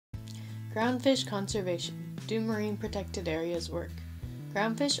Groundfish conservation. Do marine protected areas work?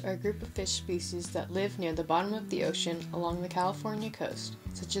 Groundfish are a group of fish species that live near the bottom of the ocean along the California coast,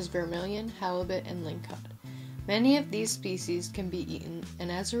 such as vermilion, halibut, and lingcod. Many of these species can be eaten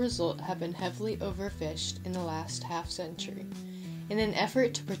and as a result have been heavily overfished in the last half-century. In an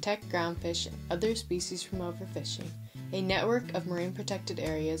effort to protect groundfish and other species from overfishing, a network of marine protected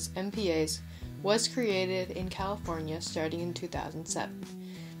areas, MPAs, was created in California starting in 2007.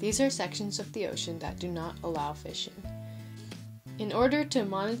 These are sections of the ocean that do not allow fishing. In order to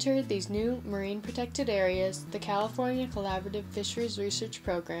monitor these new marine protected areas, the California Collaborative Fisheries Research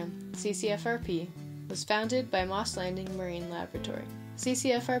Program, CCFRP, was founded by Moss Landing Marine Laboratory.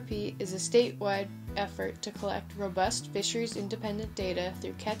 CCFRP is a statewide effort to collect robust fisheries-independent data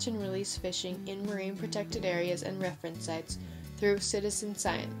through catch and release fishing in marine protected areas and reference sites through citizen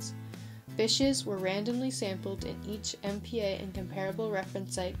science. Fishes were randomly sampled in each MPA and comparable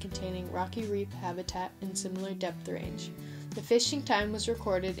reference site containing rocky reef habitat and similar depth range. The fishing time was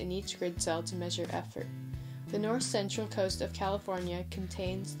recorded in each grid cell to measure effort. The north-central coast of California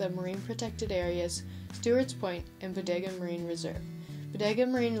contains the marine protected areas Stewart's Point and Bodega Marine Reserve. Bodega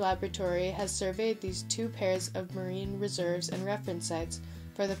Marine Laboratory has surveyed these two pairs of marine reserves and reference sites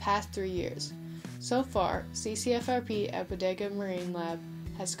for the past 3 years. So far, CCFRP at Bodega Marine Lab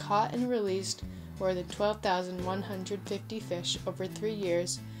has caught and released more than 12,150 fish over 3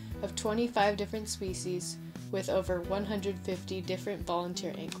 years of 25 different species with over 150 different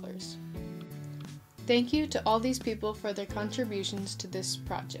volunteer anglers. Thank you to all these people for their contributions to this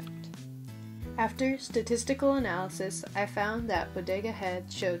project. After statistical analysis, I found that Bodega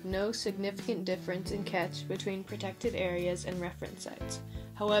Head showed no significant difference in catch between protected areas and reference sites.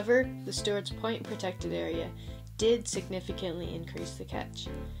 However, the Stewart's Point protected area did significantly increase the catch.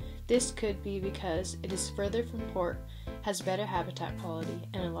 This could be because it is further from port, has better habitat quality,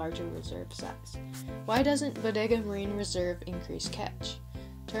 and a larger reserve size. Why doesn't Bodega Marine Reserve increase catch?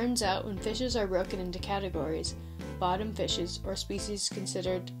 Turns out when fishes are broken into categories, bottom fishes, or species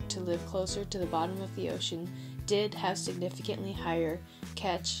considered to live closer to the bottom of the ocean, did have significantly higher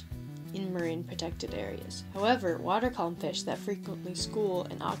catch in marine protected areas. However, water column fish that frequently school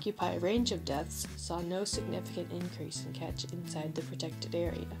and occupy a range of depths saw no significant increase in catch inside the protected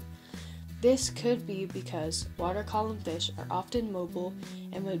area. This could be because water column fish are often mobile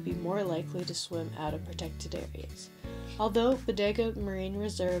and would be more likely to swim out of protected areas. Although Bodega Marine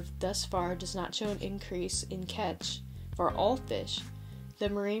Reserve thus far does not show an increase in catch for all fish, the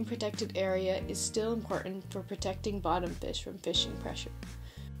marine protected area is still important for protecting bottom fish from fishing pressure.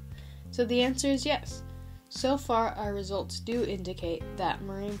 So the answer is yes. So far, our results do indicate that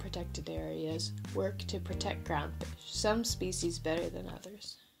marine protected areas work to protect groundfish, some species better than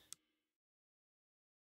others.